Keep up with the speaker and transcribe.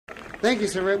Thank you,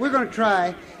 sir. We're going to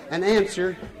try and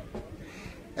answer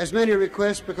as many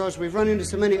requests because we've run into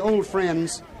so many old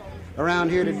friends around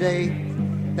here today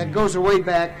that goes way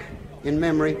back in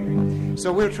memory.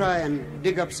 So we'll try and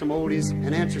dig up some oldies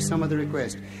and answer some of the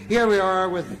requests. Here we are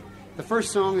with the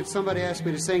first song that somebody asked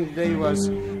me to sing today was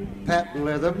Patent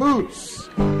Leather Boots.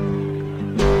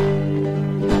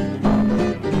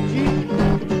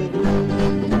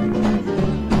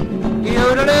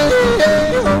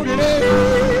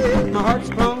 My heart's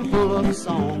plumb full of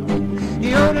song.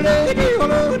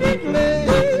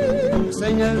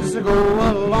 Sing as I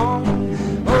go along.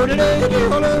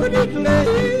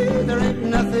 There ain't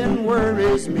nothing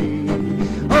worries me.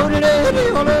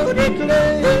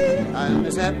 I'm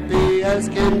as happy as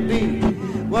can be.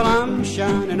 Well, I'm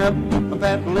shining up my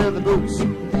patent leather boots,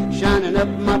 shining up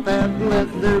my patent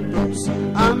leather boots.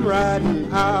 I'm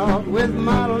riding out with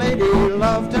my lady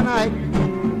love tonight.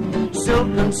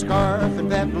 Silken scarf and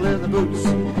patent leather boots,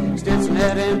 Stetson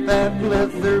hat and patent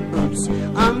leather boots.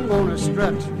 I'm gonna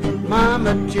strut my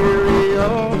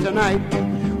material tonight.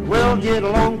 Well, get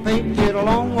along, paint, get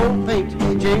along, old paint,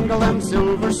 jingle them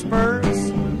silver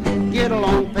spurs. Get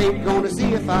along, paint, gonna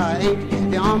see if I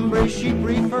ain't the hombre she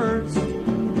prefers.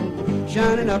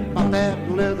 Shining up my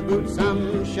patent leather boots,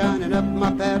 I'm shining up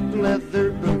my patent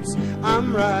leather boots.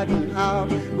 I'm riding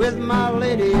out with my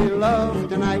lady love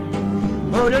tonight.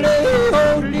 Ho-de-lay,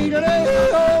 ho-de-dee-de-lay,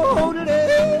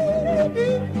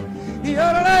 ho-de-lay,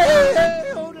 ho-de-lay.